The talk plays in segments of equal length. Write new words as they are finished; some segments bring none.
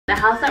The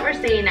house that we're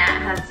staying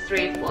at has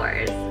 3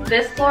 floors.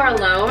 This floor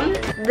alone,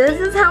 this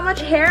is how much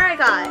hair I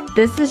got.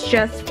 This is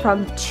just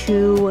from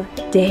 2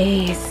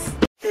 days.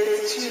 Good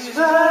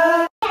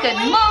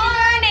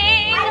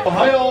morning!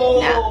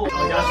 Ohio! No.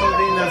 I got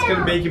something that's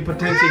gonna make you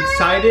potentially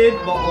excited,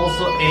 but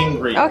also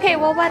angry. Okay,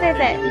 well what is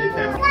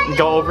it?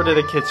 Go over to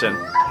the kitchen.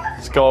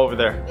 Just go over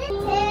there.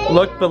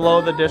 Look below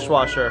the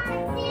dishwasher.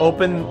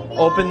 Open,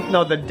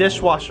 no, the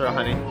dishwasher,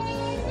 honey.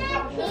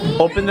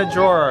 Open the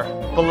drawer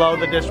below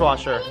the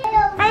dishwasher.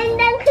 I'm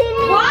done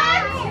cleaning.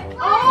 What?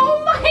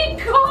 Oh my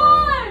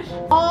gosh!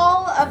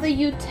 All of the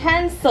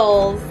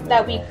utensils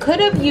that we could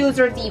have used,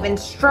 or even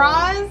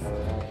straws,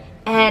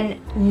 and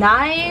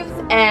knives,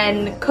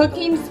 and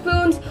cooking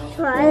spoons.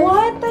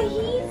 What the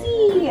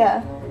heezy?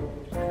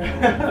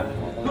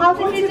 How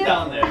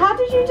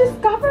did you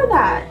discover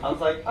that? I was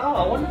like, oh,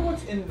 I wonder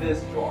what's in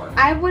this drawer.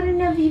 I wouldn't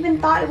have even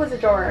thought it was a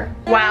drawer.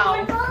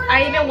 Wow.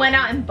 I even went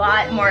out and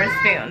bought more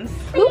spoons.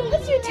 Who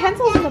puts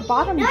utensils in the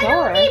bottom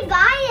drawer? Nobody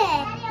buy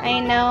it. I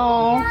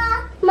know.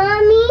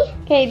 Mommy.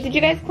 Okay, did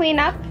you guys clean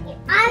up?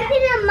 I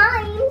cleaned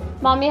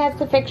mine. Mommy has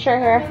to fix your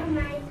hair.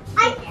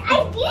 I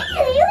did.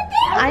 You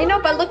did. I know,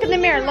 but look in the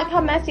mirror. Look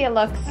how messy it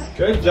looks.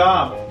 Good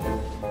job.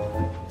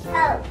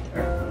 Oh.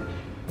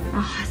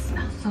 Oh, it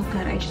smells so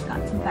good. I just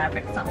got some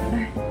fabric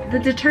softener. The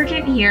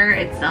detergent here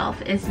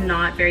itself is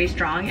not very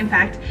strong. In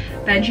fact,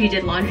 Benji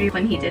did laundry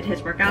when he did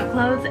his workout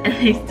clothes and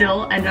they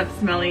still end up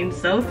smelling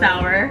so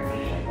sour.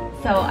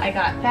 So I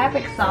got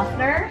fabric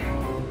softener.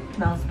 It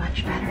smells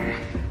much better.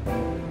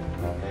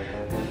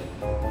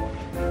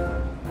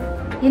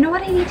 You know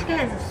what I need to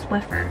get is a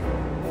Swiffer,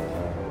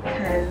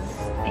 because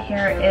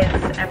hair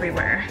is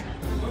everywhere.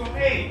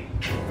 Hey,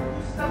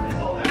 stop this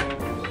all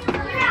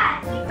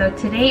there. So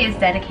today is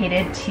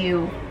dedicated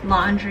to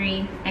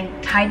laundry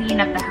and tidying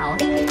up the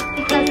house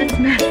because it's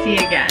messy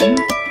again.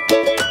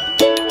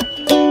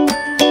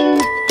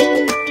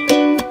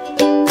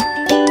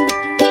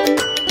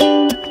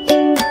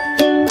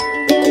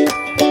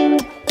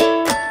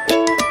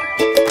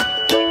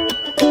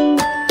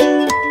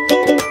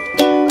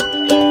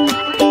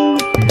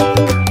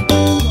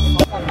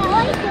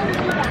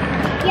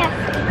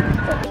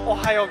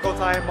 Ohio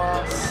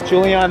gozaimasu.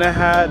 Julianna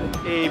had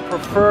a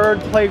preferred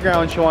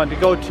playground she wanted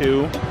to go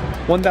to,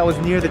 one that was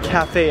near the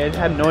cafe. I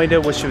had no idea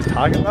what she was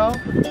talking about.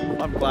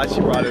 I'm glad she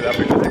brought it up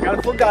because I kind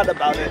of forgot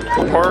about it.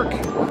 Park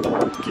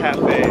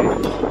Cafe.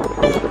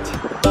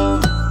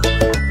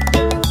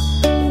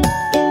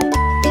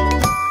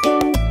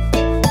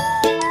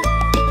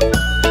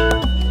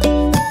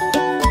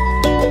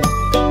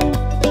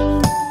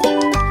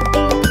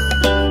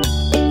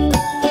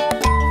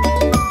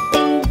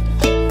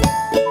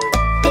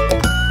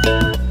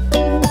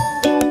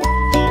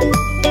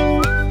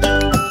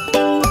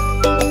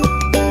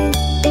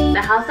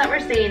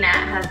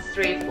 Has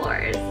 3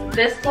 floors.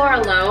 This floor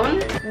alone,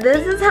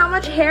 this is how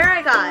much hair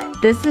I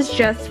got. This is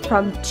just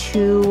from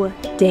 2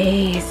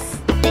 days.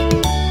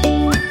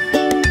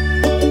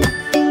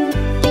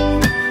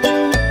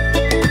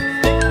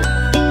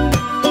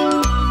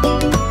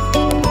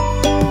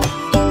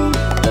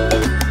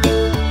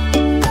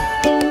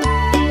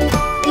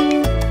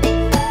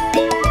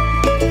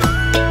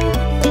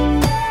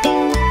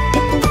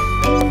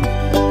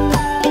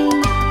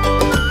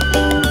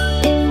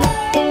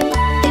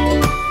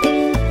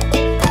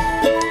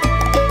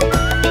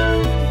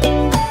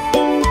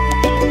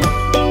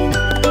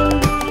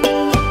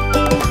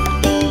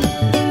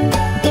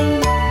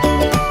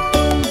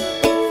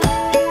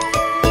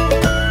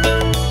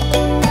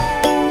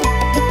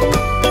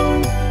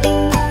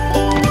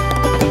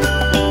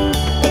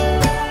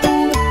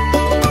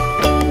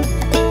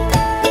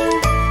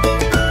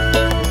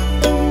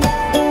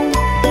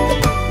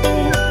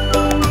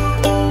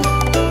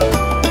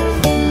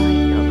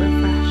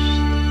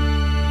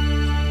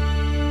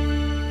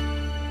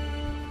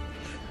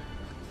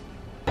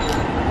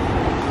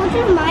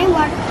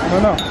 No,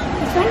 no.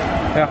 This one?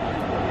 Yeah.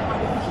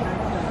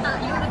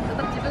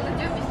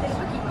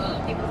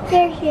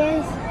 There she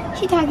is.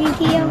 She's talking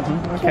to you.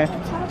 Okay.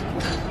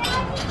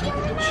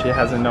 She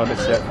hasn't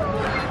noticed yet.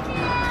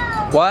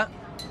 What?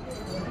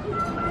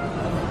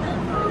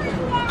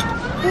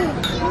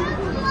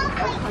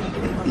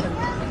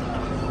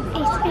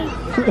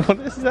 What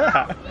is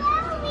that?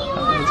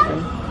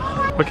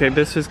 Okay,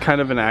 this is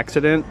kind of an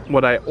accident.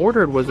 What I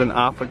ordered was an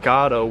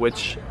affogato,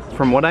 which,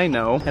 from what I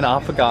know, an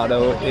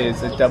affogato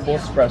is a double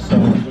espresso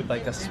with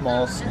like a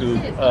small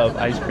scoop of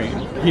ice cream.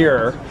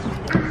 Here,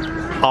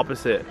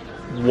 opposite,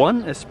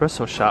 1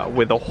 espresso shot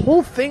with a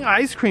whole thing of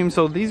ice cream.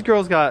 So these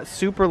girls got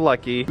super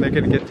lucky. They're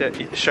gonna get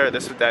to share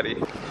this with daddy.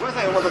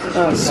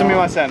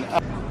 Sumimasen.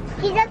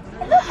 Is it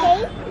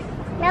okay?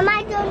 Now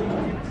my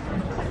turn.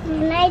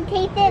 Can I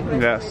taste it?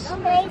 Yes.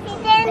 Can I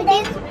taste it?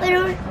 This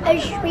little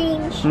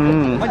strange.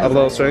 A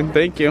little strange.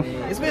 Thank you.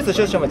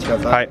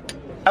 Hi.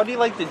 How do you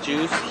like the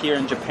juice here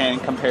in Japan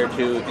compared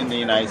to in the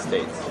United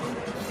States?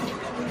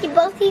 They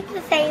both taste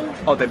the same.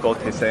 Oh, they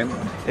both taste the same?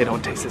 They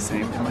don't taste the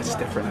same. They're much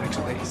different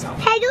actually. So.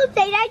 I don't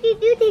say that. They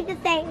do taste the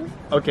same.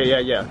 Okay,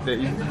 yeah.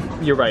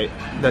 You're right.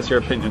 That's your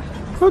opinion.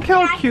 Look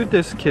how cute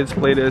this kid's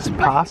plate is.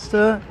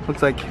 Pasta,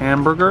 looks like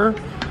hamburger,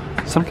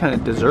 some kind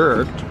of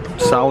dessert,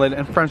 salad,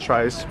 and french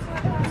fries.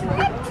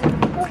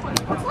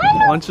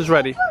 Lunch is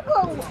ready.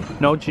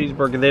 No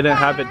cheeseburger, they didn't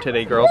have it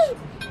today, girls.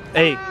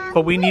 Hey,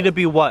 but we need to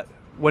be what?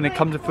 When it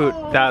comes to food,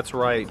 that's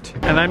right.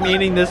 And I'm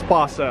eating this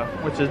pasta,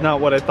 which is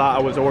not what I thought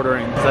I was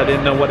ordering, because I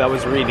didn't know what I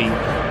was reading.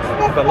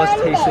 But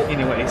let's taste it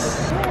anyways.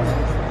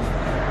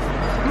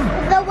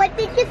 So what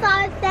did you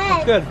thought it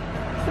said? Good.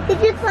 What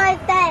did you thought it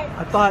said?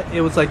 I thought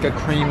it was like a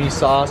creamy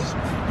sauce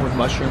with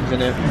mushrooms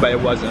in it, but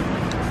it wasn't.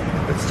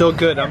 It's still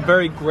good. I'm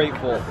very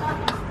grateful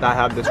that I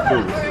have this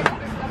food.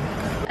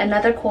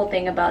 Another cool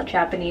thing about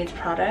Japanese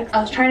products,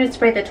 I was trying to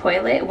spray the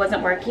toilet, it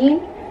wasn't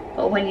working.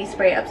 But when you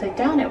spray it upside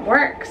down, it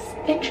works.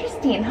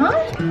 Interesting, huh?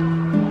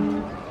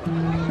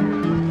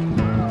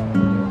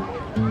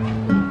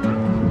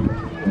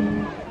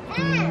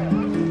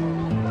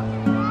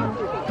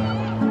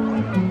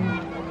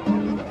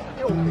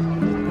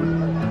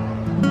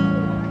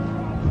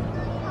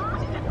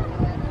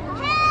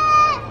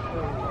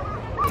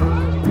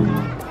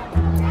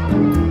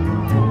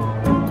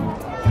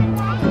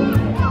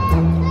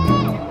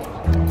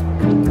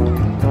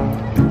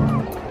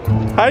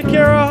 Hi,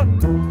 Kara.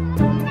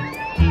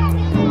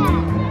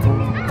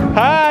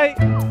 Hi!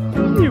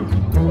 You.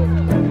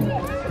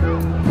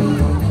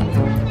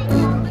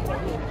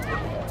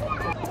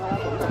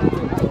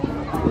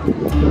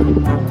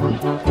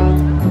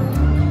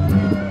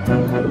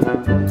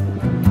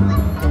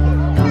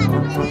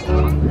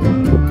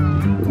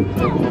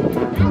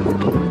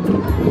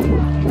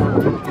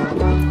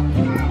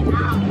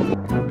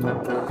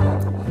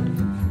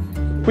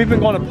 We've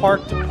been going to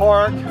park,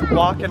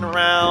 walking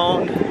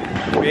around.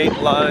 We ate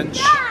lunch.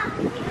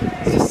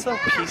 It's just so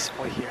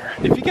peaceful here.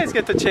 If you guys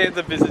get the chance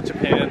to visit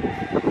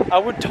Japan, I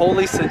would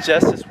totally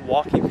suggest just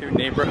walking through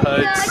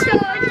neighborhoods,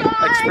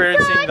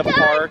 experiencing the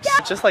parks.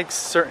 Just like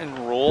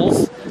certain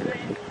rules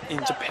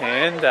in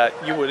Japan that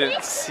you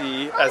wouldn't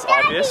see as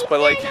obvious,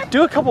 but like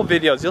do a couple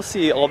videos, you'll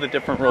see all the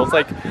different rules.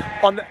 Like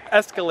on the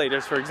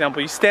escalators, for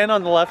example, you stand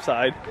on the left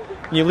side,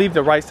 and you leave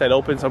the right side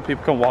open so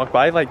people can walk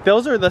by. Like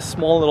those are the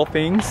small little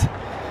things.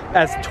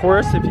 As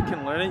tourists, if you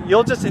can learn it,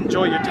 you'll just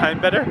enjoy your time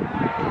better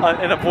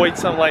and avoid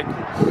some like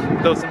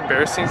those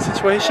embarrassing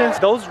situations.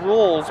 Those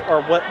rules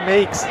are what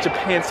makes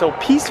Japan so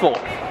peaceful,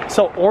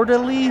 so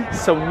orderly,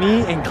 so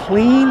neat and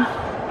clean.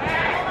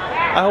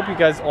 I hope you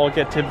guys all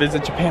get to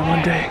visit Japan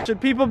one day. Should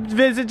people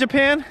visit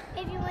Japan?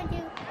 If you want to,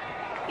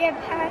 your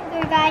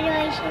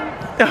congratulations.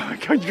 Oh,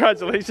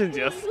 congratulations,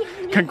 yes.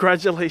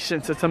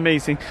 Congratulations, it's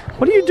amazing.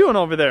 What are you doing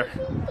over there?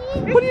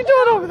 What are you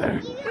doing over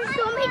there? There's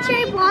so many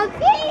cherry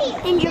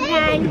blossoms in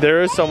Japan.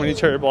 There are so many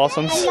cherry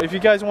blossoms. If you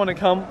guys want to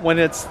come when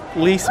it's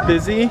least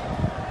busy,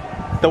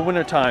 the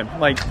winter time,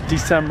 like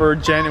December,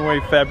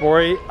 January,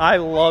 February, I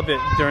love it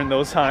during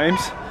those times.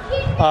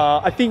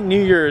 I think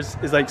New Year's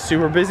is like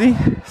super busy.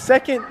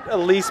 Second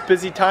least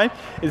busy time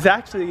is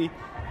actually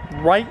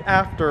right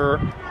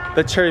after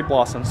the cherry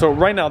blossom. So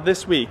right now,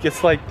 this week,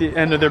 it's like the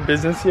end of their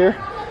business year,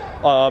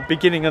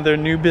 beginning of their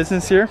new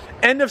business year.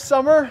 End of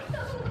summer,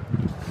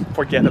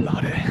 forget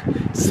about it.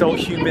 So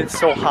humid,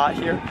 so hot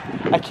here.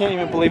 I can't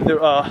even believe the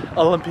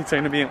Olympics are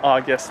gonna be in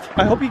August.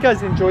 I hope you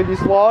guys enjoyed these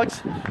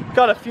vlogs.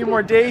 Got a few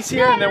more days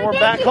here and then we're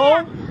back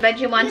home.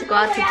 Benji wanted to go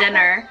out to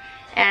dinner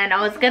and I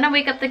was gonna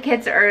wake up the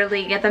kids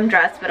early, get them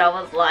dressed, but I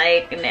was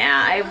like,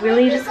 nah, I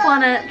really just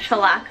wanna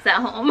chillax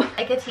at home.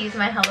 I get to use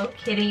my Hello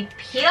Kitty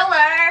peeler.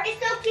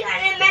 It's so cute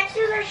and it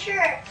matches her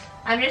shirt.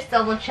 I'm just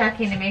double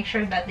checking to make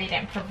sure that they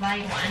didn't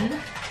provide one.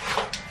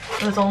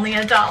 It was only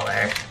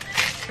 $1.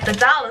 The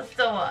dollar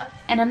store.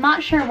 And I'm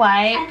not sure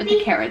why, but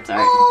the carrots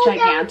are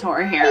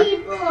gigantor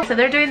here. So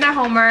they're doing their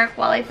homework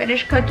while I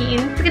finish cooking.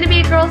 It's gonna be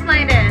a girls'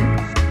 night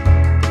in.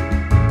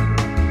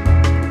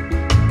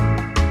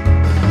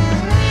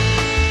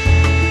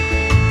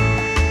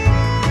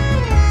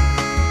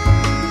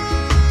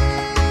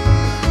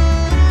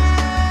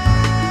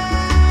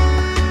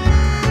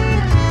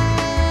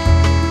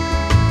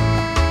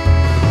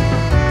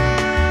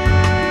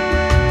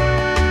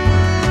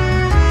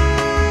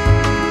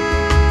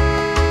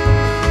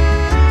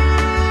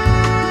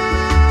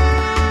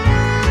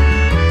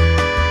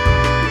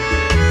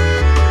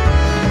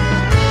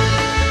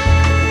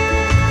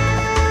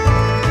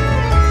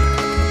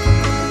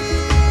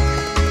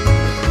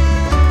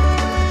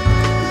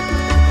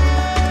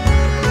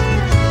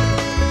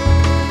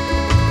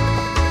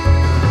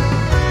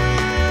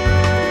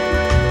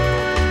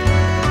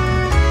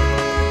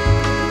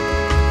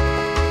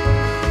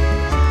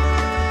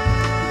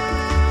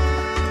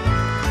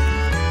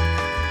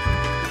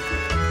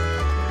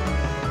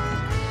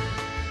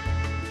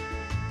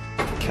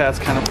 Cat's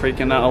kind of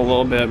freaking out a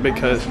little bit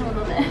because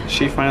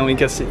she finally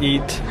gets to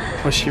eat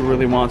what she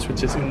really wants,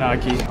 which is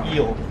unagi,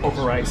 eel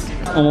over rice.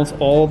 Almost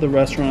all the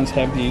restaurants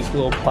have these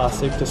little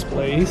plastic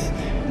displays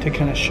to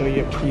kind of show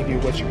you a preview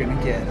of what you're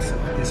gonna get.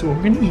 This is what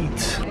we're gonna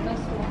eat.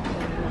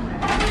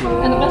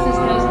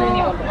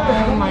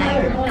 Oh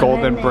my.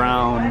 Golden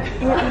brown.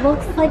 It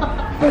looks like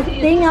the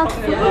thing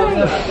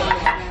outside.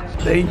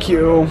 Thank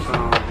you.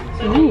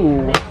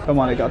 Ooh,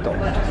 arigato.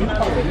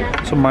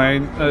 So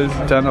mine is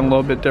done a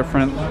little bit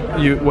different.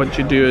 What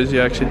you do is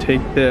you actually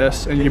take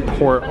this and you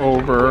pour it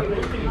over,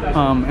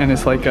 and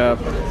it's like a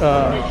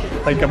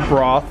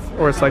broth,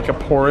 or it's like a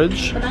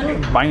porridge.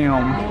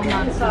 Bam!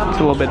 It's a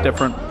little bit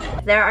different.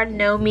 There are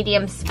no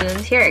medium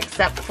spoons here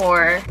except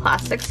for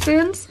plastic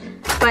spoons,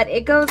 but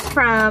it goes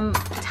from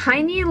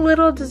tiny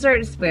little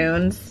dessert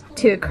spoons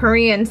to a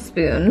Korean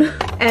spoon,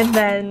 and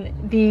then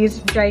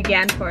these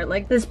gigantor,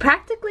 like this is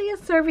practically a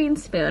serving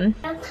spoon.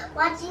 I'm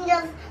watching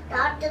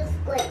Dr.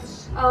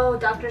 Squish. Oh,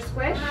 Dr.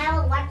 Squish? I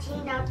was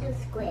watching Dr.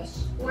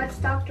 Squish. What's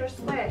Dr.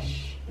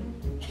 Squish?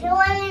 The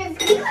one is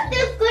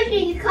Dr.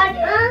 Squishy, you cut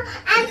it.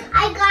 And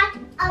I got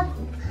a...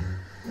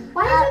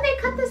 Why did they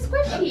cut the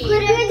squishy?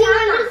 Good you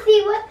want to see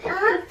what's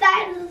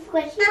inside of the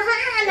squishy?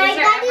 And I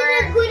got it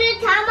a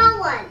Gudetama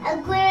one. A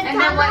Gudetama. And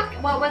then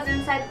what was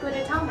inside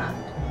Gudetama?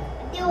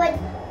 There was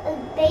a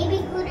baby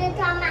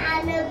Gudetama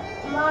and a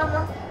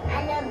mama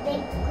and a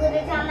big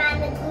Gudetama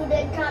and a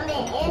Gudetama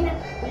and a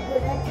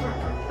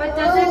Gudetama. But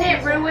doesn't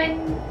it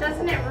ruin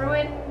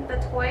the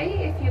toy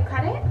if you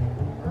cut it?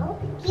 No.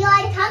 He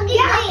likes hugging you.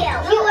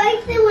 He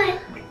likes it when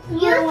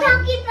you're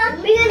talking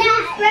about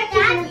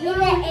that is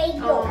an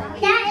angel.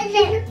 That is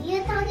it.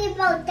 You're talking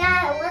about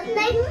that. Wasn't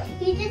it?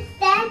 You just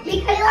said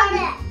because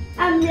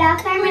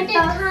last time I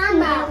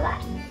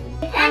thought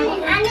and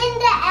in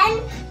the end,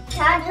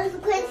 Charles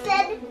Quick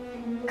said,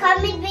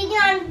 comment video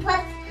and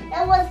plus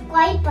there was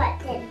subscribe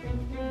button.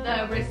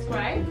 The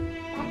subscribe?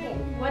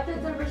 What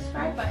does the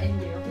subscribe button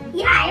do?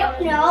 Yeah, I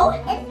don't know.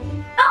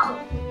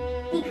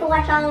 You can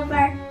watch all of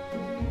our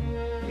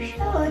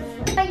shows.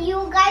 But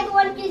you guys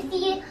want to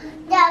see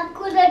the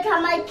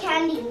Gudetama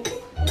candy?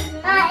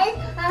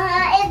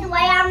 It's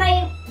way on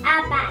my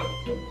iPad.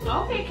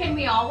 Okay, can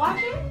we all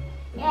watch it?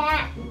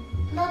 Yeah.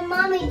 But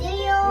mommy, do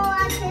you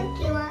want to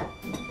keep up?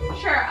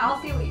 Sure, I'll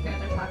see what you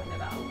guys are talking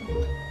about.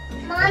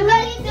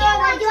 Mommy, do you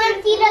want to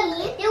see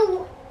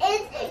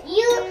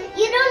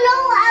you don't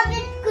know how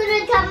it's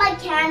Gudetama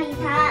candies,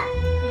 huh?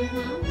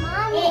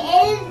 Mommy, it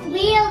is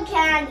real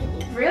candy.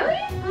 Really?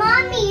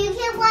 Mommy, you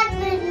can watch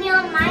with me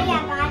on my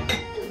iPad.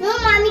 No,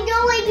 Mommy,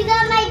 don't wait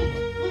because my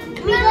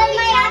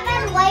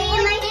iPad white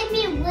and my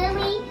me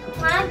really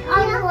want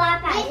on the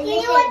iPad. Can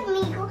you watch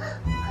me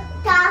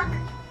talk?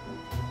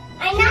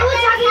 I'm not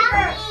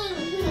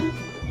talking.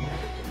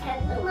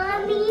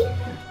 Mommy,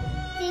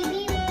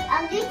 baby,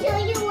 I'll just show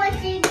you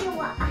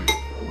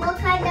what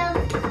kind of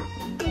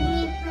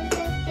Disney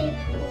princess they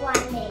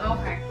wanted.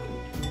 Okay.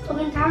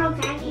 Gudetama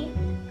candy.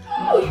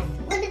 Yes,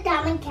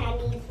 Gudetama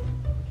candies.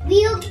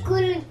 Real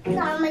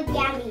Gudetama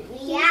candies.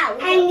 Yeah.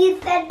 And you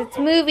said It's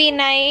movie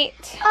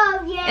night.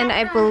 Oh yeah. And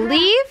I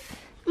believe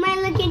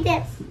look at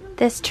this.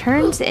 this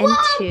turns into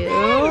A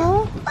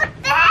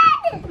bed.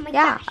 Oh my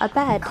gosh. a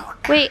bed.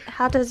 Wait,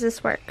 how does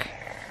this work?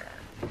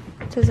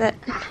 Does it?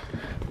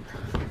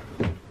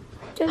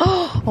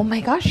 Oh my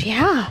gosh,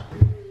 yeah.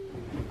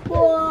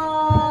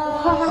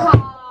 Whoa.